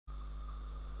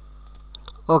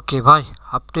ওকে ভাই,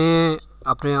 আপনি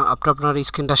আপনি আপনি আপনার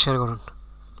স্ক্রিনটা শেয়ার করুন।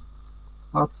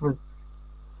 আচ্ছা ভাই।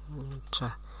 আচ্ছা,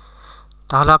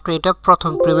 তাহলে আপনি এটা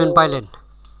প্রথম পেমেন্ট পাইলেন?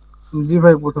 জি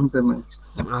ভাই, প্রথম পেমেন্ট।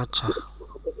 আচ্ছা,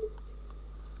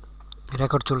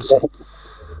 রেকর্ড চলছে।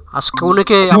 আজকে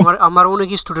অনেকে আমার আমার অনেক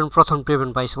স্টুডেন্ট প্রথম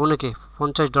পেমেন্ট পাইছে, অনেকে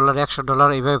 $50 $100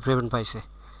 এইভাবে পেমেন্ট পাইছে।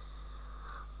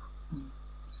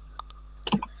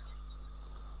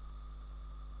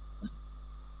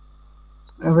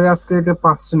 ভাই আজকে এটা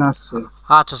 5 আসছে।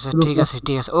 আচ্ছা আচ্ছা, ঠিক আছে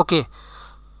ঠিক আছে, ওকে।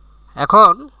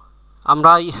 এখন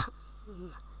আমরা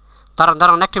দাঁড়ান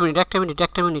দাঁড়ান, একটা মিনিট।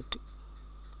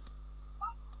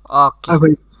 ওকে,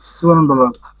 ভাই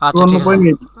 $54, আচ্ছা ঠিক আছে।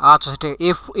 54.8। আচ্ছা ঠিক,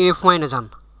 এফ মাইনে যান।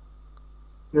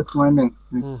 এফ মাইনে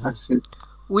হুম হুম, আসছে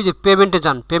ওই যে পেমেন্টে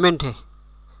যান, পেমেন্টে।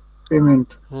 পেমেন্ট।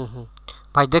 হুম,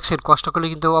 ভাই দেখছেন, কষ্ট করলে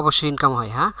কিন্তু অবশ্যই ইনকাম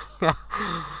হয়, হ্যাঁ।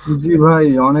 জি ভাই,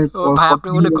 অনেক ও ভাই, আপনি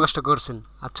কতদিন। অনেক কষ্ট করছেন।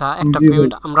 আচ্ছা, একটা জি ভাই।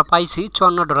 পেমেন্ট আমরা পাইছি,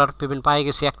 $54 পেমেন্ট পাই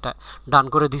গেছি, একটা ডান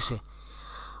করে দিছে। জি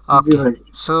ওকে, ভাই।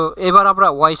 সো এবার আমরা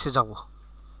ওয়াইসে যাব।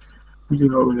 জি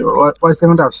ভাই, ওয়াই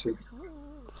সেভেন্ট আসছে।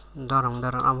 দাঁড়ান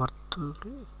দাঁড়ান, আমার তো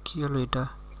কি হলো এটা,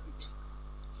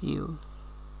 ইউ।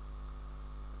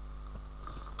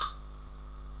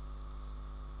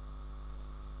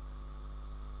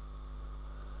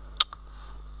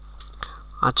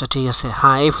 আচ্ছা ঠিক আছে,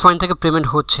 হ্যাঁ, এই পয়েন্ট থেকে পেমেন্ট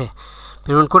হচ্ছে,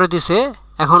 পেমেন্ট করে দিছে।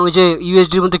 এখন ওই যে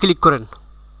ইউএসডির মধ্যে ক্লিক করেন।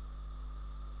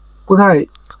 কোথায়?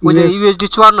 ওই যে ইউএস। ইউএসডি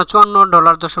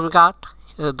 54.8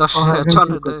 দশ ও হ্যাঁ, এখানে 54।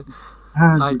 ক্লিক করছি।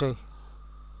 হ্যাঁ জি জি। এটাই।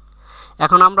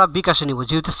 এখন আমরা বিকাশে নিব,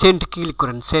 যেহেতু সেন্ট ক্লিক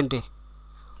করেন, সেন্টে,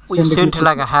 ওই সেন্ডে ক্লিক সেন্ট করছি।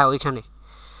 লাগা, হ্যাঁ ওইখানে।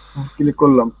 ক্লিক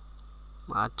করলাম।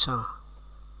 আচ্ছা,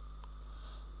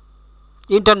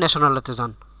 ইন্টারন্যাশনালেতে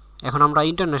যান। এখন আমরা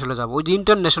ইন্টারন্যাশনালে যাব, ওই যে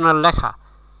ইন্টারন্যাশনাল লেখা,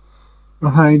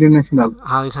 হ্যাঁ, ইন্টারন্যাশনাল।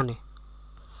 হ্যাঁ ওইখানে।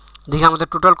 দেখি আমাদের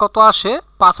টোটাল কত আসে,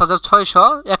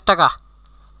 $5,601।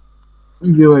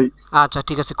 জি ভাই। আচ্ছা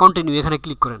ঠিক আছে, কন্টিনিউ, এখানে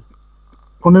ক্লিক করেন।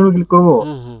 কোনটা ক্লিক করবো?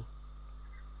 হুম,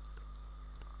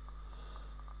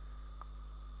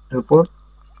 এরপর?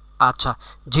 আচ্ছা,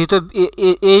 যেহেতু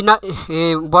এই না,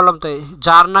 বললাম তো,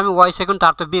 যার নামে ওয়াইস অ্যাকাউন্ট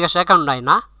তার তো বিকাশ অ্যাকাউন্ট নাই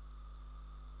না।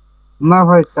 না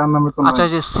ভাই, তার নামে তো আচ্ছা, নাই।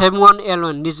 এই যে সেম ওয়ান এল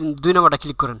ওয়ান, নিজ 2 নম্বরটা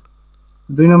ক্লিক করেন।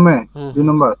 2 নম্বর। হুম দুই হুম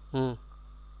নম্বর। হুম,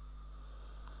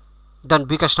 দেন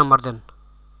বিকাশ নাম্বার দেন।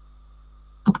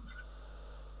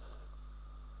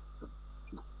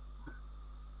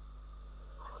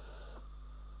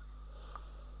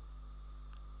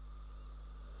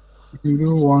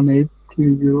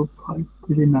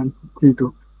 01830539232।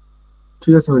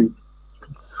 ঠিক আছে ভাই,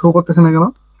 শো করতেছে না কেন?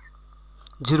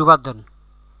 জিরো বাদ দেন।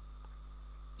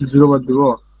 জিরো বাদ দিব?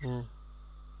 হুম,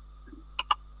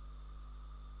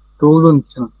 তো তো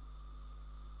নিচ্ছে না।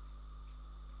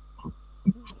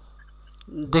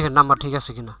 দেখেন নাম্বার ঠিক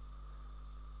আছে কিনা।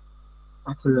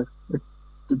 আচ্ছা যাক,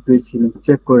 একটু দেখি,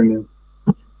 চেক করে নিন।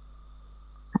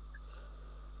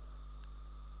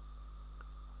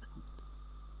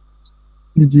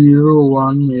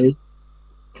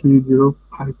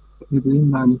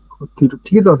 01830539232।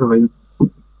 ঠিকই তো আছে ভাই,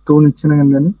 তো নিচ্ছে না কেন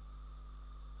জানি।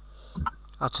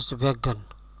 আচ্ছা আচ্ছা, ব্যাক দেন।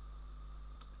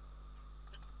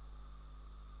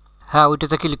 হ্যাঁ,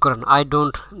 ওইটাতে ক্লিক করেন, আই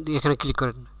ডোন্ট, এখানে ক্লিক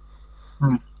করেন।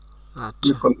 হ্যাঁ, আচ্ছা,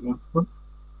 ক্লিক করলাম।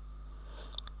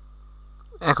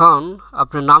 এখন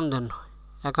আপনার নাম দেন,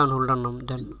 অ্যাকাউন্ট হোল্ডার নাম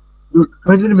দেন।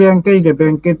 ভাই যদি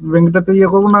ব্যাংকটাতে ইয়ে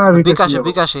করবো না, বিকাশে বিকাশে যাবো?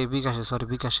 বিকাশে বিকাশে সরি,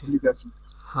 বিকাশে। বিকাশে।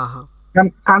 হ্যাঁ হ্যাঁ,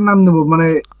 কার নাম দেবো মানে?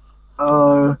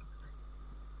 আহ,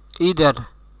 ই দেন,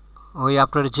 ওই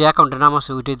আপনার যে অ্যাকাউন্টের নাম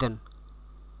আছে ওইটাই দেন।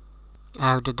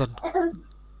 হ্যাঁ, ওইটাই দেন।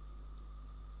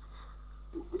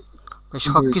 ওই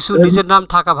সব কিছু নিজের নাম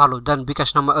থাকা ভালো, দেন বিকাশ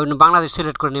নাম্বার, বাংলাদেশ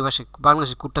সিলেক্ট করেন, এবার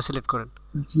বাংলাদেশের কোডটা সিলেক্ট করেন।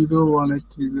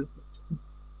 01830।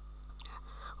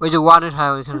 ওই যে ওয়ানের,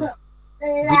 হ্যাঁ ওইখানে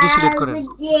বিডি সিলেক্ট করেন।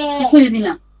 খুলে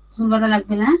দিলাম, বাধা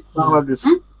লাগবে না। বাংলাদেশ।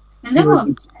 হ্যাঁ, দেবো,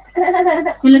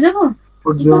 খুলে দেবো।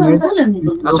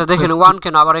 আচ্ছা দেখেন, ওয়ান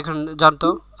কেন আবার এখানে যান তো।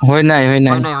 হয় নাই হয়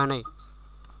নাই হয় নাই, হয় নাই।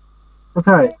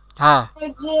 কোথায়? হ্যাঁ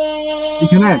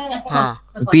এখানে হ্যাঁ,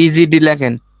 বিজিডি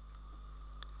লেখেন।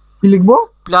 কি লিখবো?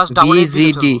 প্লাস ডাবল এ দিলে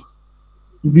বিজিডি,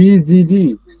 চলবো। বিজিডি।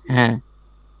 হ্যাঁ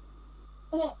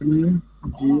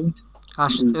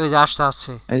ওই যে আসছে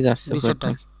আসছে, এই যে আসছে কয়টা।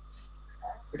 নিচেরটাই।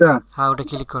 এটা। হ্যাঁ, ওটা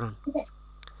ক্লিক করেন।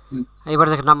 এবার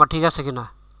দেখেন নাম্বার ঠিক আছে কিনা।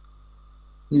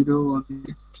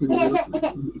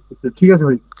 01830। ঠিক আছে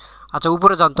ভাই। আচ্ছা,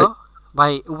 উপরে যান তো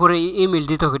ভাই, উপরে ইমেল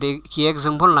দিতে হবে, এটা কি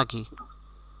এক্সাম্পল নাকি?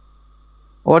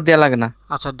 ওর দেয়া লাগে না।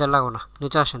 আচ্ছা, দেড় লাগো না,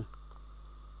 নিচে আসেন।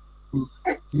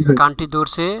 জি ভাই। কান্ট্রি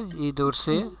দৌড়ছে, ই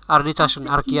দৌড়ছে, আর নিচে আসেন,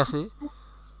 আর কি আছে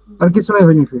আর কিছু নাই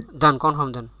ভাই নিচে। দেন, কনফার্ম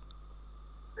দেন।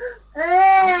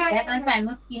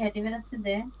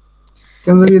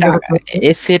 কেন যদি এটা দেখাচ্ছে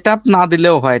এই সেটআপ না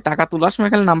দিলেও হয়, টাকা তোলার সময়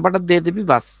খালি নাম্বারটা দিয়ে দিবি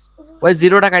বাস। ওই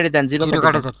 0টা কাটি দেন, 0 জিরো কাটি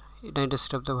কাটে দেন। দেন, এটা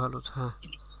সেটআপ তো ভালো। হ্যাঁ,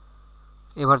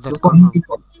 এবার দেন কখন কনফার্ম। কি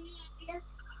করে?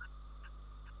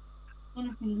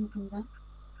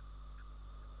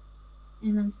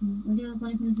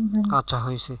 আচ্ছা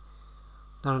হয়েছে,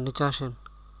 দাঁড়ান নিচে আসেন,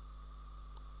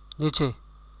 নিচে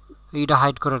এইটা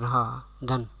হাইড করেন। হ্যাঁ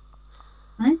দেন,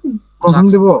 কখন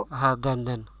যাক, দেব? হ্যাঁ দেন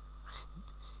দেন।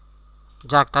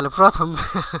 যাক, তাহলে প্রথম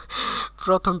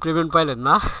প্রথম পেমেন্ট পাইলেন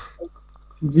না?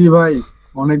 জি ভাই,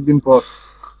 অনেকদিন পর।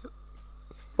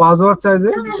 পাসওয়ার্ড চাই যে,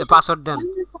 পাসওয়ার্ড দেন,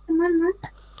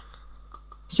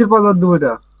 কিসের পাসওয়ার্ড দেবো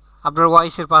এটা? আপনার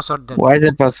ওয়াইসের পাসওয়ার্ড দেন।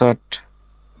 ওয়াইজের পাসওয়ার্ড।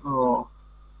 ও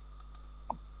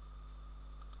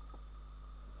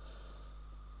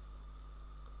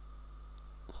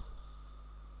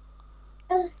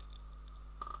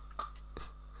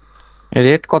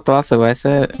রেট কত আছে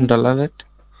ওয়াইসে, ডলার রেট?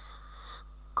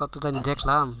 কত জানি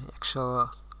দেখলাম,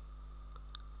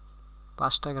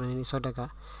 105 টাকা না 6 টাকা।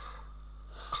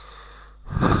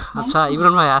 আচ্ছা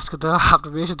ইমরান ভাই, আজকে তো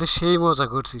আপনার মেয়ের সাথে সেই মজা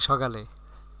করছি সকালে।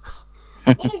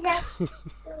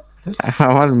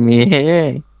 আমার মেয়ে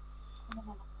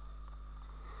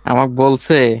আমাকে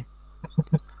বলছে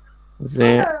যে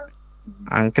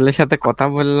আঙ্কেলের সাথে কথা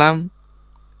বললাম,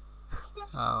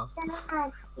 আহ,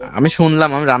 আমি শুনলাম,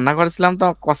 আমি রান্না করেছিলাম তো,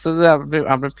 কষ্ট যে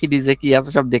আপনার ফ্রিজে কি আছে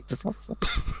সব দেখতে চাচ্ছে।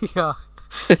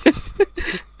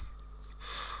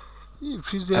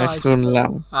 ফ্রিজে আমি শুনলাম।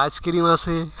 আইসক্রিম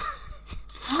আছে,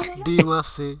 ডিম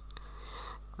আছে,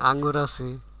 আঙ্গুর আছে,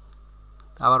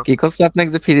 আবার কি করছে আপনাকে,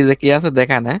 যে ফ্রিজে কি আছে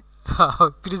দেখান। হ্যাঁ,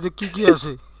 ফ্রিজে কি কি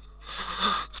আছে?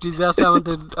 ফ্রিজে আছে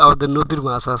আমাদের আমাদের নদীর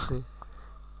মাছ আছে।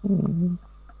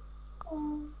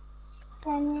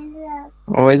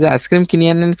 ওই যে আইসক্রিম কিনে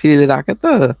আনেন ফ্রিজে রাখে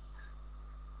তো,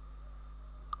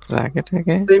 রাখে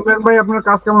থাকে। তো ইমরান ভাই, আপনার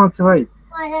কাজ কেমন হচ্ছে ভাই?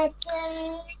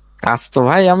 কাজ তো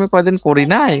ভাই আমি কয়দিন করি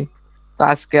নাই, তো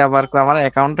আজকে আবার আমার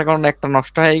অ্যাকাউন্ট একটা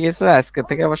নষ্ট হয়ে গেছে, আজকে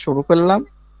থেকে আবার শুরু করলাম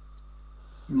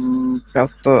উম, কাজ।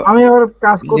 তো আমি আবার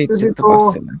কাজ করতেছি লিখতে তো,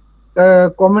 পারছি না।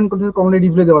 কমেন্ট করতেছি, কমেন্টে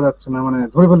রিপ্লাই দেওয়া যাচ্ছে না, মানে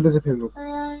ধরে ফেলতেছে ফেসবুক।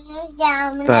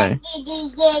 তাই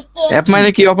অ্যাপ মানে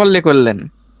কি অফার করলেন?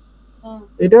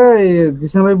 এটা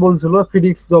জিসান ভাই বলছিল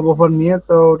ফিডিক্স জব অফার নিয়ে,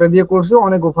 তো ওটা দিয়ে করছি,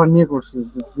 অনেক অফার নিয়ে করছি,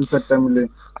 দু চারটা মিলে।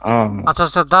 ও, আচ্ছা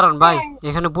আচ্ছা দাঁড়ান ভাই,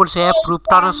 এখানে বলছে app proof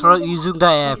transfer using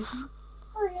the app.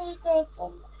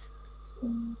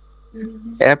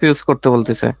 App use করতে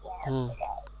বলতেছে। হুম,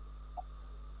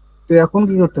 তো এখন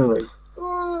কি করতে হবে ভাই?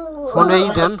 ফোনে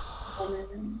দেন,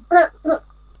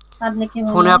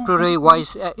 ফোনে আপনার এই ওয়াইস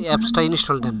অ্যাপসটা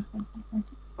ইনস্টল দেন।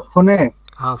 ফোনে?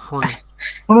 হ্যাঁ ফোনে।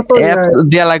 ফোনে তো অ্যাপ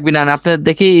দেয়া লাগবে না, আপনি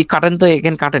দেখি কাটেন তো,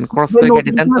 এখানে কাটেন, ক্রস করে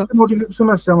কেটে দেন নোটিফিকেশন তো। আসছে, নোটিফিকেশন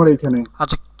আসছে আমার এখানে।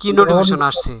 আচ্ছা কি নোটিফিকেশন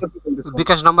আসছে?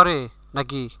 বিকাশ নাম্বারে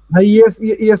নাকি? ভাই ইয়েস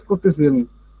ইয়েস করতেছি আমি।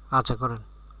 আচ্ছা করেন।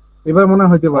 এবার মনে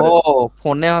হইতে ও, পারে।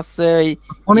 ফোনে হচ্ছে ওই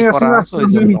ফোনে ই করা আসলে আছে আসছে, ওই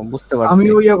জন্য, বুঝতে আমি পারছি।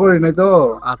 ওই ইয়া করি নাই তো,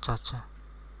 আচ্ছা আচ্ছা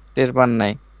টের পান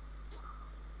নাই।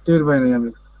 টের পাই নাই আমি।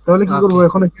 তাহলে কি করবো ওকে,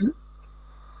 এখন এখানে?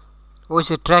 ওই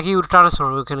যে ট্র্যাক ইউর ট্রান্সফার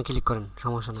ওখানে ক্লিক করেন,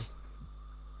 সমস্যা নেই।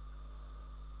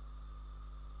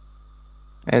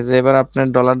 এই যে এবার আপনার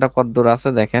ডলারটা কত দূর আছে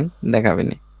দেখেন,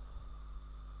 দেখাবেনি।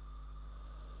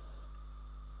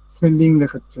 সেন্ডিং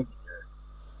দেখাচ্ছে।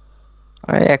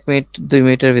 ওই 1 মিনিট 2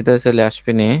 মিনিটের ভিতরে চলে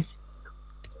আসবে নি,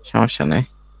 সমস্যা নেই।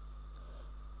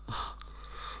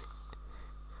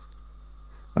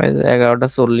 ওই যে 11টা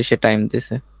 40-এ টাইম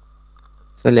দিছে,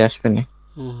 চলে আসবে নি।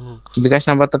 হুম হুম, বিকাশ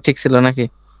নাম্বার তো ঠিক ছিল নাকি?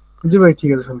 জি ভাই ঠিক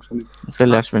আছে, সমস্যা নেই।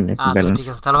 চলে আসবে নি আচ্ছা ব্যালেন্স। ঠিক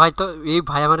আছে। তাহলে ভাই তো এই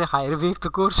ভাই আমার হায়ার বিয়ে তো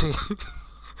করছে।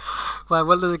 ভাই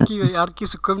বলতে কি ভাই আর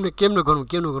কিছু কেমনে কেমনে করবো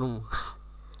কেমনে করবো।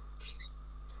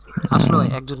 আসলে ভাই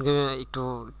একজনকে একটু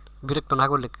বিরক্ত না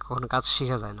করলে কখনো কাজ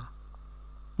শেখা যায় না।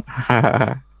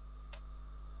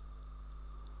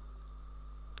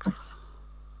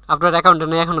 আপনার অ্যাকাউন্টে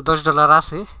নেই এখনো $10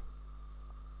 আছে?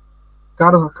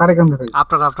 কার কার এখানে ভাই?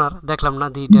 আপনার আপনার দেখলাম না,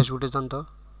 দি ড্যাশবোর্ডে যান তো।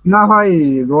 না ভাই,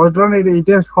 $10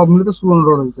 এটা সব মিলে তো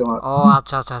 $54 হয়েছে আমার। ও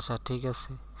আচ্ছা আচ্ছা আচ্ছা ঠিক আছে।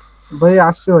 ভাই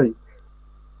আসছে ভাই।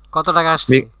 কত টাকা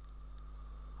আসছে?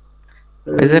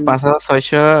 এই যে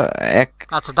 5600 এক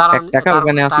আচ্ছা দাঁড়ান, 1 টাকা তার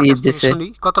ওখানে আছে, তার ঈদ কাছ থেকে দিছে। শুনি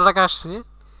কত টাকা আসছে।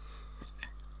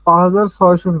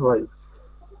 5600 ভাই,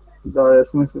 দাঁড়া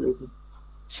এসএমএস দেখি।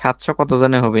 700 কত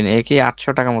জানে হবে না, একই 800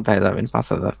 টাকা মতো হয়ে যাবেন,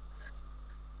 5000।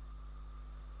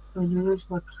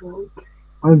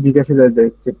 আমি বিকাশে যাই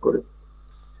দেখ চেক করে।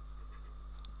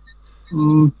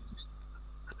 উম,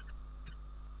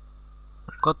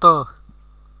 কত?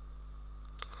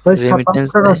 ভাই রেমিটেন্স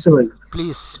 5700 টাকা আসছে ভাই।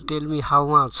 Please tell me how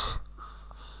much.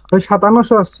 ভাই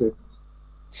 5700 আসছে।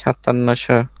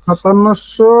 5700।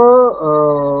 5700,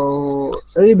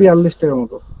 এই 42 টাকা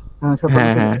মতো। হ্যাঁ হ্যাঁ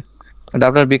 5700। হ্যাঁ, এটা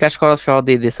আপনার বিকাশ খরচ সহ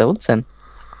দিয়ে দিছে বুঝছেন।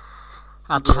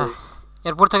 আচ্ছা,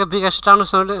 এরপর থেকে বিকাশ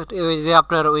ট্রান্সফার ওই যে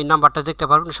আপনার ওই নাম্বারটা দেখতে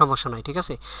পারবেন, সমস্যা নাই, ঠিক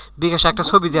আছে। বিকাশে একটা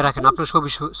ছবি দিয়ে রাখেন, আপনার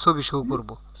ছবি শো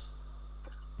করবো।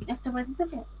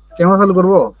 ক্যামেরা চালু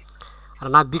করবো? আর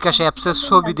না, বিকাশে অ্যাপসের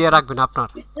ছবি দিয়ে রাখবেন আপনার।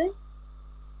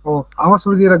 ও আমার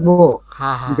ছবি দিয়ে রাখবো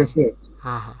হ্যাঁ হ্যাঁ বিকাশে?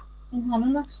 হ্যাঁ হ্যাঁ। ভালো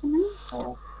লাগছে না?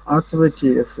 আচ্ছা ভাই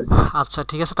ঠিক আছে। আচ্ছা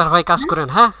ঠিক আছে, তার ভাই কাজ করেন।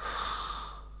 হ্যাঁ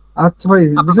আচ্ছা ভাই,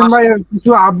 আপনার জিসান ভাই আর কিছু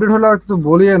আপডেট হলে আর কিছু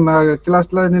বলিয়েন না, ক্লাস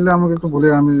নিলে আমাকে একটু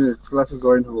বলিয়েন, আমি ক্লাসে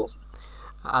জয়েন হবো।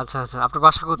 আচ্ছা আচ্ছা, আপনার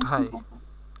বাসা কোথায়?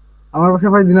 আমার বাসা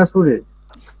ভাই দিনাজপুরে।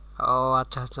 ও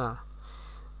আচ্ছা আচ্ছা,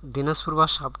 দিনাজপুর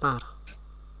বাসা আপনার।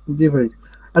 জি ভাই।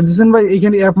 আর জিসান ভাই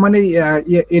এখানে অ্যাপ মানে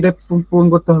এটা পূরণ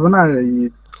করতে হবে না?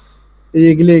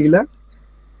 এগুলা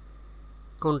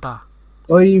কোনটা?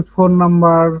 ওই ফোন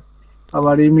নাম্বার,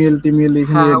 আবার ইমেল টিমেল,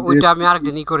 এখানে হ্যাঁ হ্যাঁ, ওইটা অ্যাড্রেস। আমি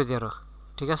আরেকদিন করে দিয়ে আরো,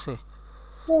 ঠিক আছে।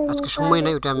 আজকে সময়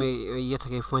নাই, ওইটা আমি ইয়ে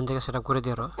থেকে ফোন থেকে সেট আপ করে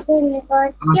দিয়ে আরো।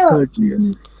 আচ্ছা ভাই ঠিক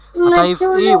আছে। আচ্ছা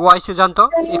এই ওয়াইসে যান তো,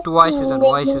 একটু ওয়াইসে যান,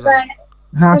 ওয়াইসে যান,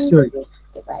 হ্যাঁ আসছি ভাই।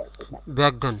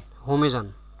 ব্যাক দেন, হোমে যান।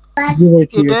 জি ভাই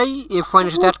ঠিক আছে। এটাই এই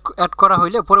পয়েন্টের সাথে অ্যাড করা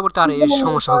হইলে পরবর্তী আর এই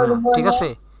সমস্যা হবে না, ঠিক আছে।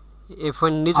 এই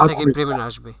পয়েন্ট নিজে থেকে আচ্ছা পেমেন্ট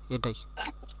আসবে, এটাই।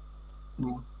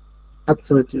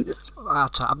 আচ্ছা ভাই ঠিক আছে।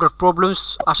 আচ্ছা, আপনার প্রবলেমস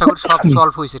আশা করি সব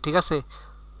সলভ হয়েছে, ঠিক আছে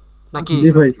নাকি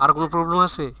জি ভাই। আর কোনো প্রবলেম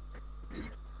আছে?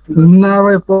 না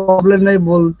ভাই, প্রবলেম নাই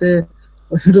বলতে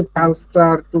একটু কাজটা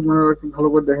আর একটু মানে একটু ভালো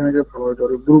করে দেখেন, যে ভালো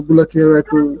হবে। গ্রুপ গুলো কিভাবে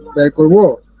একটু ব্যয় করবো,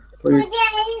 ওই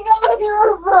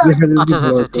দেখা যদি আচ্ছা আচ্ছা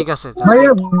ভালো আচ্ছা, হতো। ঠিক আছে।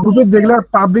 ভাইয়া গ্রুপে দেখলে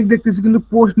পাবলিক দেখতেছি কিন্তু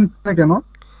পোস্ট নিচ্ছে না কেন?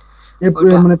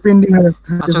 ওইটা মানে পেন্ডিং হয়ে আচ্ছা,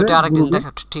 থাকতেছে ওইটা আরেকদিন গ্রুপে। দেখা,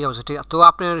 ঠিক আছে ঠিক আছে। তো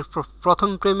আপনার প্রথম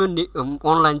পেমেন্ট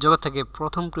অনলাইন জগৎ থেকে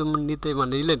প্রথম পেমেন্ট নিতে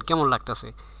মানে নিলেন, কেমন লাগতেছে?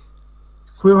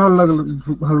 খুবই ভালো লাগলো,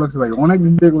 ভালো লাগছে ভাই। অনেক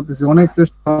দিন থেকে করতেছি, অনেক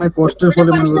চেষ্টা, অনেক কষ্টের ফলে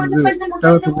মনে করছি যে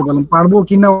টাকা তুলতে পারলাম। পারবো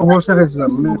কিনা অবস্থা খাইছিলাম,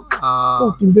 মানে ও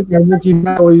কিনতে পারবো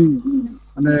কিনা ওই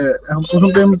মানে এখন প্রথম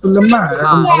পেমেন্ট তুললাম না,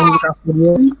 এখন হ্যাঁ ভালো কাজ করবো,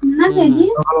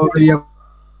 ভালো ইয়ে।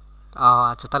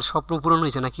 আচ্ছা, তাহলে স্বপ্ন পূরণ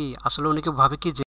হয়েছে নাকি? আসলে অনেকে ভাবে কি যে